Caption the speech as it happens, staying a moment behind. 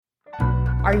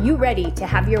Are you ready to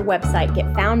have your website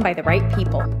get found by the right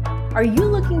people? Are you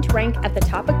looking to rank at the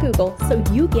top of Google so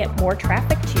you get more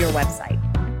traffic to your website?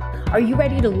 Are you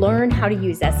ready to learn how to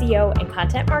use SEO and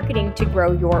content marketing to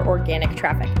grow your organic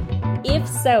traffic? If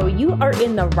so, you are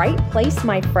in the right place,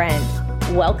 my friend.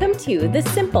 Welcome to the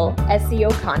Simple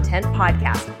SEO Content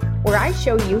Podcast, where I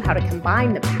show you how to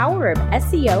combine the power of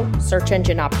SEO, search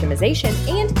engine optimization,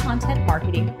 and content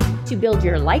marketing to build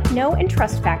your like, know, and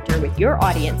trust factor with your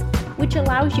audience, which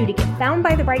allows you to get found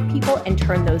by the right people and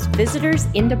turn those visitors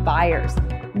into buyers.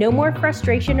 No more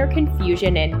frustration or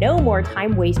confusion, and no more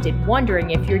time wasted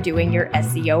wondering if you're doing your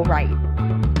SEO right.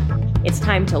 It's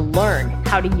time to learn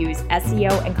how to use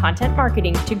SEO and content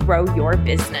marketing to grow your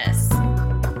business.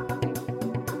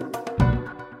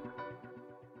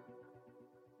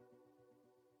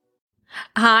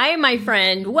 Hi, my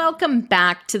friend. Welcome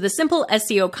back to the Simple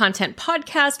SEO Content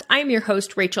Podcast. I'm your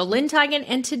host, Rachel Lindhagen,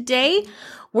 and today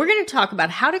we're going to talk about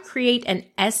how to create an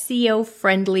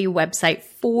SEO-friendly website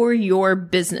for your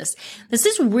business. This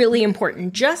is really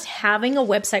important. Just having a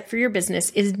website for your business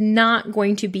is not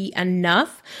going to be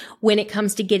enough when it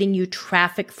comes to getting you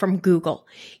traffic from Google.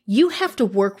 You have to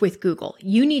work with Google.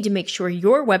 You need to make sure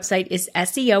your website is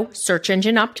SEO, search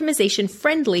engine optimization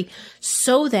friendly,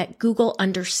 so that Google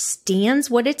understands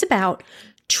what it's about,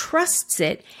 trusts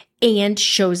it, and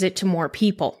shows it to more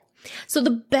people. So the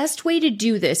best way to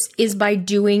do this is by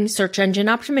doing search engine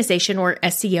optimization or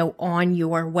SEO on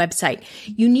your website.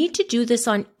 You need to do this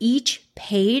on each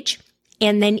page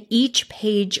and then each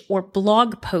page or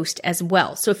blog post as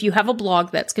well. So if you have a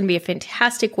blog, that's going to be a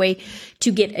fantastic way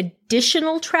to get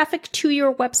additional traffic to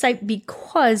your website,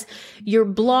 because your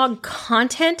blog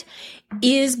content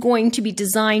is going to be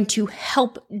designed to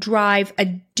help drive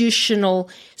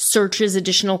additional searches,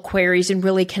 additional queries, and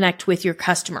really connect with your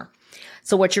customer.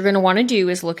 So what you're going to want to do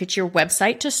is look at your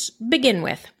website to begin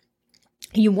with.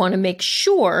 You want to make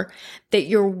sure that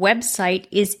your website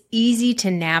is easy to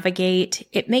navigate.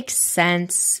 It makes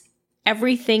sense.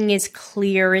 Everything is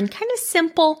clear and kind of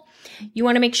simple. You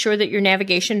want to make sure that your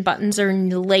navigation buttons are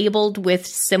labeled with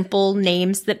simple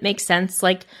names that make sense,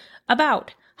 like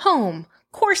about, home,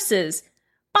 courses,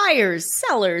 buyers,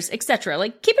 sellers, etc.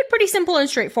 Like, keep it pretty simple and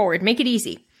straightforward. Make it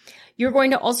easy. You're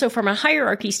going to also, from a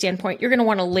hierarchy standpoint, you're going to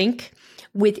want to link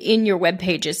within your web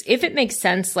pages. If it makes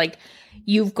sense, like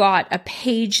you've got a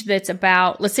page that's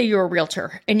about, let's say you're a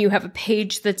realtor and you have a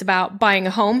page that's about buying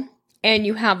a home, and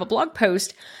you have a blog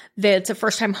post that's a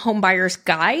first-time home buyer's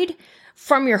guide.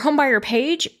 From your home buyer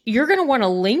page, you're going to want to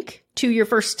link to your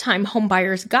first-time home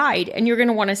buyer's guide, and you're going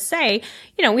to want to say,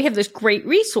 we have this great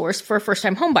resource for a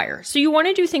first-time home buyer. So you want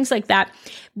to do things like that,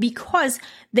 because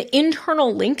the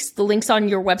internal links, the links on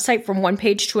your website from one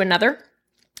page to another,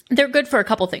 they're good for a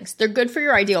couple things. They're good for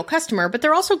your ideal customer, but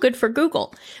they're also good for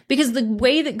Google, because the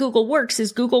way that Google works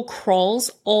is Google crawls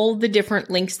all the different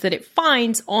links that it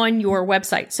finds on your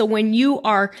website. So when you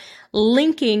are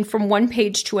linking from one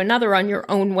page to another on your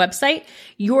own website,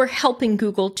 you're helping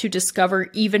Google to discover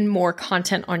even more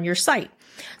content on your site.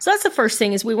 So that's the first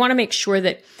thing, is we want to make sure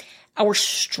that our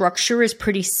structure is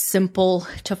pretty simple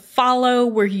to follow.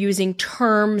 We're using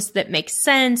terms that make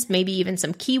sense, maybe even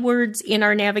some keywords in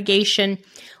our navigation.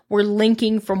 We're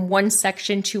linking from one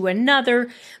section to another.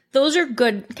 Those are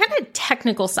good, kind of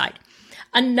technical side.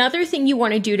 Another thing you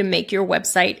want to do to make your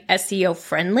website SEO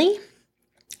friendly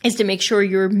is to make sure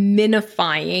you're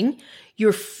minifying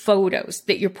your photos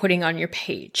that you're putting on your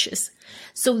pages.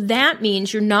 So that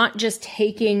means you're not just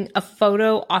taking a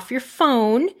photo off your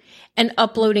phone and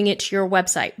uploading it to your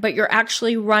website, but you're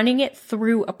actually running it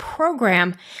through a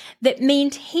program that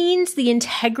maintains the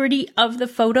integrity of the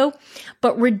photo,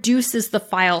 but reduces the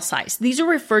file size. These are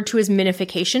referred to as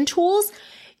minification tools.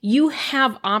 You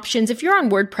have options. If you're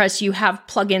on WordPress, you have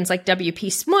plugins like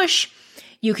WP Smush.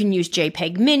 You can use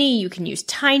JPEG Mini. You can use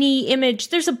Tiny Image.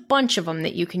 There's a bunch of them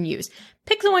that you can use.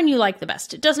 Pick the one you like the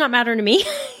best. It does not matter to me.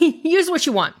 Use what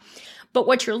you want. But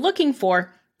what you're looking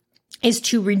for is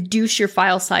to reduce your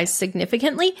file size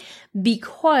significantly,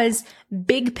 because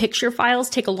big picture files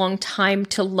take a long time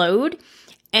to load,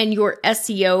 and your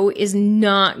SEO is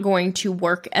not going to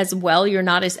work as well. You're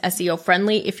not as SEO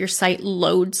friendly if your site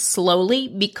loads slowly,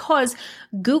 because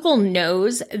Google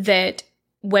knows that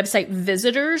website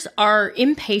visitors are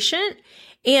impatient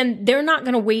and they're not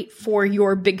going to wait for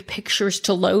your big pictures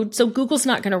to load. So Google's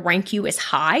not going to rank you as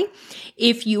high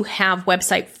if you have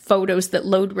website photos that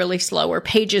load really slow or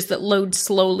pages that load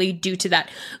slowly due to that.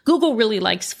 Google really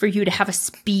likes for you to have a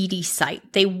speedy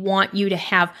site. They want you to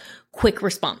have quick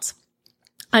response.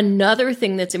 Another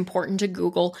thing that's important to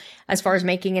Google as far as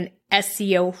making an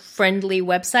SEO friendly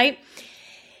website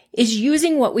is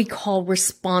using what we call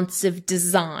responsive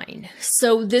design.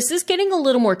 So this is getting a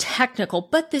little more technical,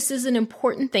 but this is an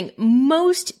important thing.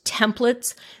 Most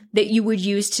templates that you would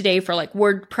use today for like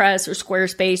WordPress or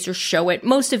Squarespace or Showit,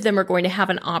 most of them are going to have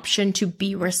an option to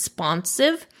be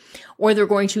responsive, or they're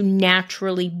going to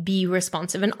naturally be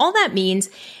responsive. And all that means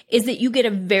is that you get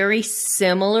a very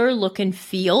similar look and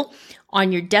feel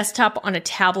on your desktop, on a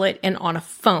tablet, and on a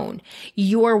phone.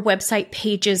 Your website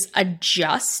pages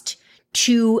adjust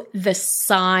to the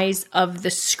size of the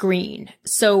screen.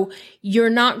 So you're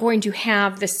not going to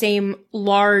have the same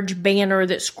large banner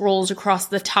that scrolls across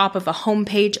the top of a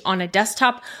homepage on a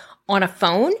desktop. On a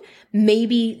phone,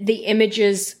 maybe the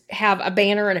images have a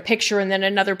banner and a picture and then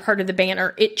another part of the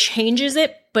banner. It changes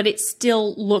it, but it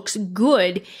still looks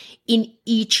good in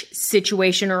each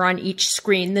situation or on each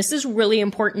screen. This is really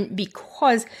important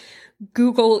because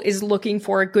Google is looking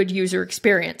for a good user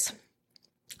experience.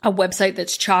 A website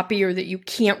that's choppy or that you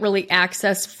can't really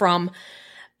access from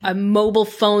a mobile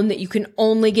phone that you can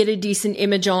only get a decent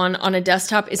image on a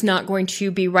desktop is not going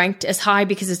to be ranked as high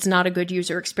because it's not a good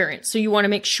user experience. So you want to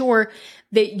make sure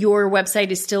that your website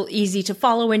is still easy to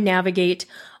follow and navigate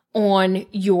on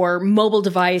your mobile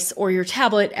device or your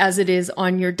tablet as it is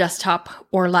on your desktop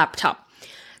or laptop.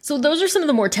 So those are some of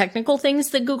the more technical things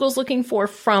that Google's looking for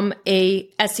from a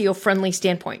SEO-friendly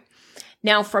standpoint.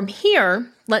 Now from here,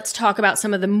 let's talk about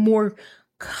some of the more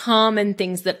common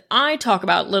things that I talk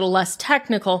about, a little less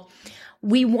technical.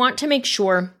 We want to make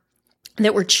sure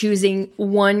that we're choosing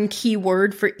one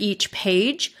keyword for each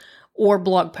page or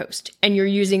blog post. And you're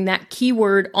using that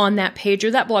keyword on that page or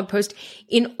that blog post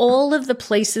in all of the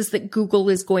places that Google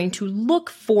is going to look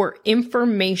for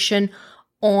information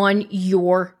on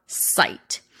your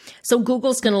site. So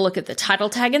Google's going to look at the title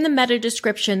tag and the meta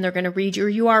description. They're going to read your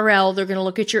URL. They're going to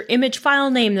look at your image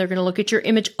file name. They're going to look at your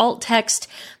image alt text.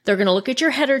 They're going to look at your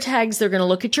header tags. They're going to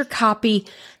look at your copy.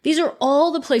 These are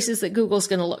all the places that Google's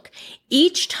going to look.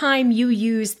 Each time you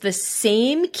use the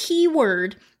same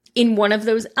keyword in one of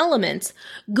those elements,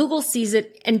 Google sees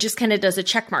it and just kind of does a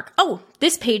check mark. Oh,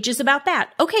 this page is about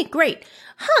that. Okay, great.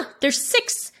 There's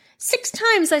six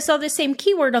times I saw the same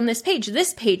keyword on this page.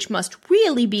 This page must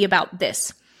really be about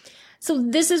this. So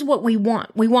this is what we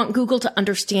want. We want Google to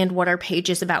understand what our page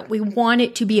is about. We want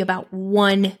it to be about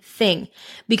one thing,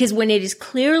 because when it is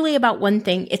clearly about one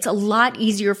thing, it's a lot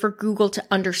easier for Google to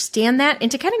understand that and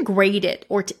to kind of grade it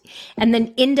and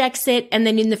then index it. And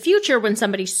then in the future, when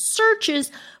somebody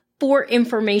searches for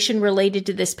information related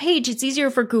to this page, it's easier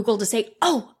for Google to say,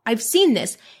 oh, I've seen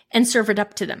this, and serve it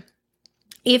up to them.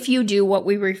 If you do what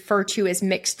we refer to as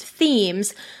mixed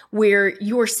themes, where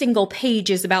your single page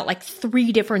is about like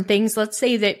 3 different things, let's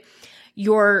say that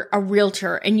you're a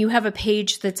realtor and you have a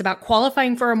page that's about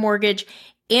qualifying for a mortgage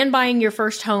and buying your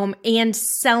first home and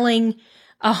selling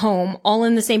a home all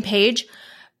in the same page,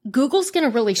 Google's going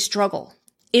to really struggle.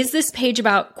 Is this page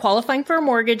about qualifying for a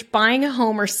mortgage, buying a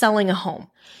home, or selling a home?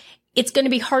 It's going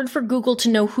to be hard for Google to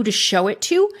know who to show it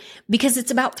to because it's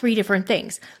about 3 different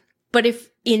things. But if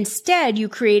instead you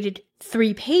created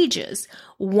 3 pages,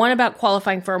 one about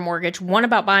qualifying for a mortgage, one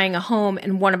about buying a home,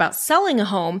 and one about selling a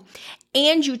home,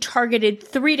 and you targeted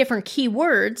 3 different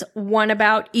keywords, one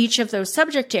about each of those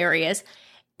subject areas,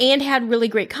 and had really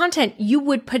great content, you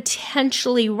would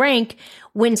potentially rank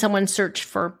when someone searched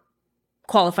for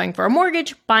qualifying for a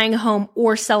mortgage, buying a home,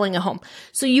 or selling a home.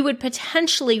 So you would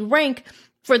potentially rank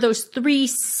for those 3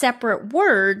 separate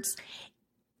words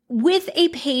with a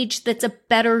page that's a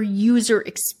better user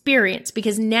experience,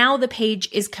 because now the page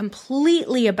is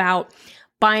completely about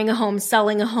buying a home,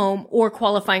 selling a home, or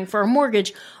qualifying for a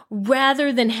mortgage,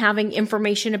 rather than having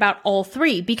information about all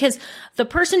 3. Because the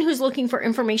person who's looking for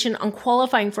information on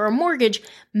qualifying for a mortgage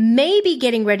may be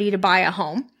getting ready to buy a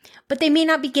home, but they may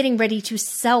not be getting ready to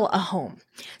sell a home.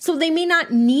 So they may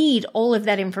not need all of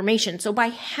that information. So by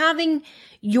having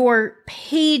your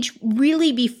page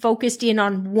really be focused in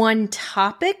on one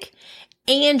topic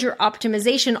and your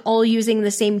optimization all using the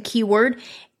same keyword,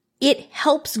 it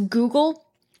helps Google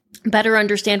better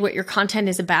understand what your content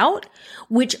is about,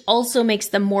 which also makes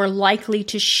them more likely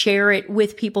to share it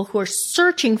with people who are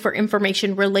searching for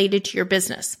information related to your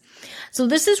business. So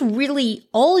this is really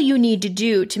all you need to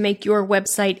do to make your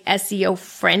website SEO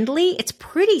friendly. It's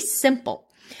pretty simple.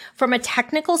 From a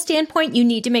technical standpoint, you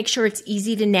need to make sure it's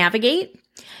easy to navigate.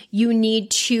 You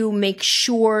need to make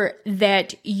sure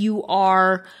that you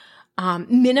are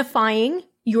minifying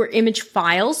your image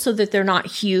files so that they're not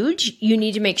huge. You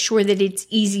need to make sure that it's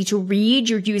easy to read.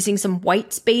 You're using some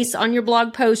white space on your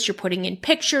blog post. You're putting in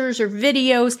pictures or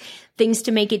videos, things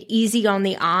to make it easy on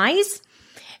the eyes.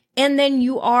 And then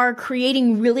you are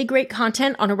creating really great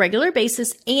content on a regular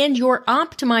basis, and you're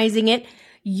optimizing it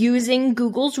using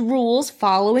Google's rules,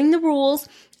 following the rules,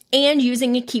 and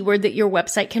using a keyword that your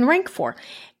website can rank for.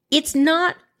 It's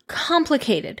not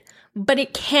complicated, but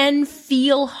it can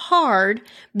feel hard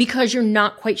because you're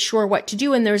not quite sure what to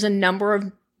do, and there's a number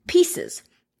of pieces.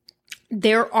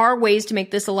 There are ways to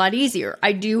make this a lot easier.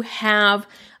 I do have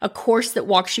a course that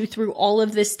walks you through all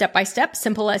of this step-by-step,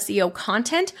 simple SEO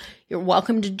content. You're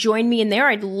welcome to join me in there.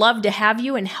 I'd love to have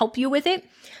you and help you with it.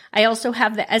 I also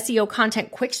have the SEO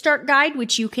Content Quick Start Guide,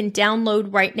 which you can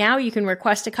download right now. You can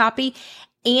request a copy.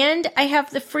 And I have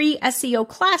the free SEO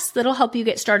class that'll help you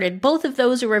get started. Both of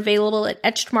those are available at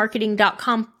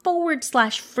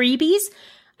etchedmarketing.com/freebies.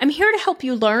 I'm here to help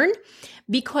you learn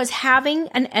because having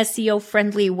an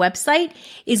SEO-friendly website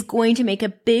is going to make a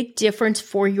big difference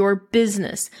for your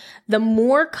business. The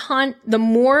more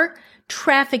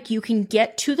traffic you can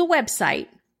get to the website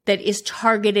that is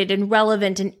targeted and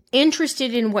relevant and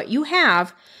interested in what you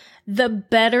have, the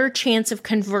better chance of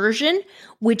conversion,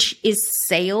 which is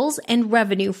sales and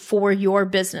revenue for your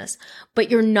business.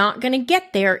 But you're not going to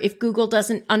get there if Google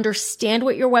doesn't understand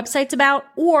what your website's about,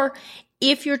 or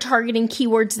if you're targeting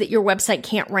keywords that your website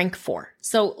can't rank for.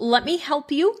 So let me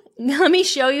help you. Let me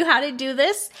show you how to do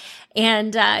this,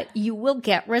 and you will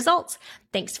get results.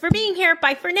 Thanks for being here.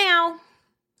 Bye for now.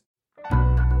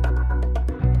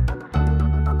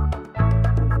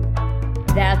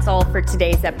 That's all for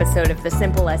today's episode of the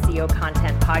Simple SEO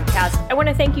Content Podcast. I want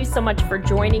to thank you so much for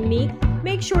joining me.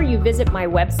 Make sure you visit my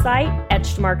website,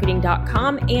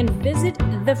 etchedmarketing.com, and visit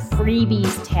the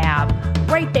freebies tab.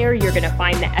 Right there, you're going to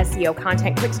find the SEO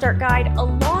Content Quick Start Guide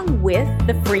along with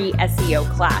the free SEO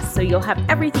class. So you'll have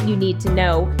everything you need to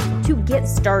know to get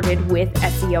started with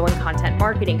SEO and content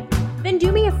marketing. Then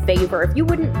do me a favor, if you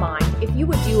wouldn't mind, if you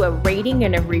would do a rating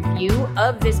and a review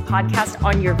of this podcast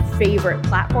on your favorite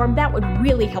platform. That would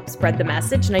really help spread the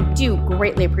message, and I do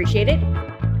greatly appreciate it.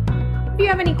 If you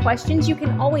have any questions, you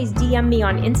can always DM me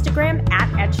on Instagram at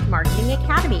Etched Marketing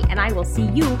Academy, and I will see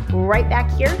you right back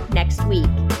here next week.